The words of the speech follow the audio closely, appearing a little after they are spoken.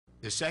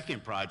The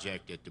second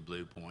project at the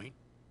Blue Point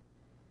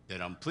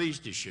that I'm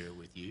pleased to share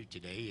with you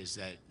today is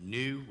that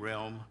New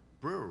Realm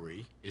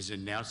Brewery is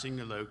announcing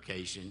the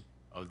location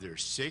of their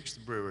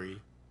sixth brewery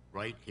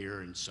right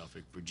here in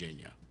Suffolk,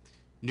 Virginia.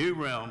 New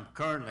Realm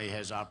currently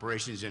has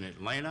operations in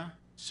Atlanta,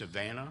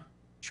 Savannah,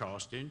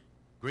 Charleston,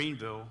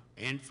 Greenville,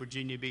 and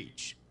Virginia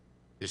Beach.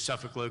 The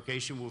Suffolk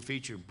location will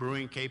feature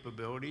brewing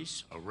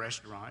capabilities, a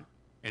restaurant,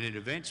 and an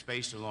event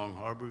space along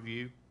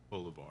Harborview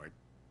Boulevard.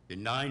 The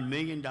 $9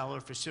 million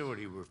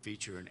facility will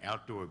feature an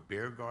outdoor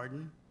beer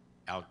garden,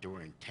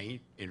 outdoor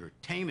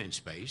entertainment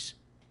space,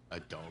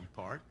 a dog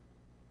park,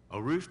 a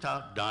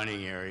rooftop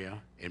dining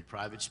area, and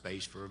private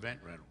space for event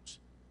rentals.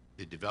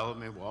 The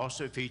development will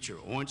also feature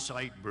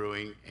on-site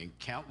brewing and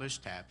countless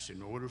taps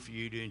in order for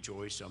you to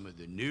enjoy some of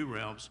the New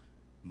Realm's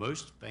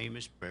most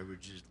famous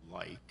beverages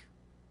like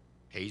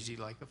Hazy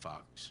Like a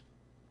Fox,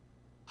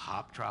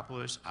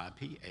 Hoptropolis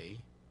IPA,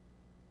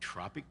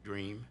 Tropic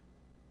Dream,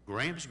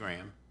 Graham's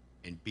Graham,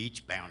 and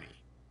Beach Bounty.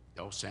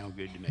 They all sound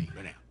good to me.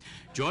 But now,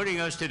 joining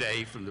us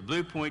today from the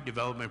Blue Point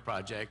Development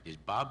Project is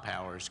Bob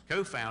Powers,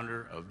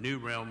 co-founder of New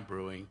Realm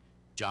Brewing,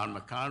 John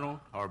McConnell,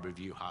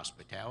 Harborview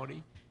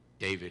Hospitality,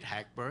 David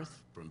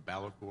Hackberth from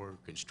Ballacor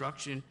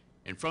Construction,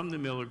 and from the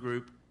Miller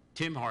Group,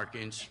 Tim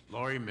Harkins,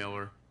 Laurie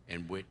Miller,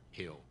 and Whit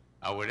Hill.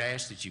 I would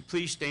ask that you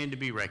please stand to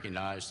be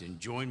recognized and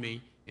join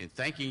me in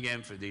thanking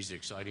them for these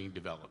exciting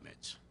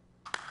developments.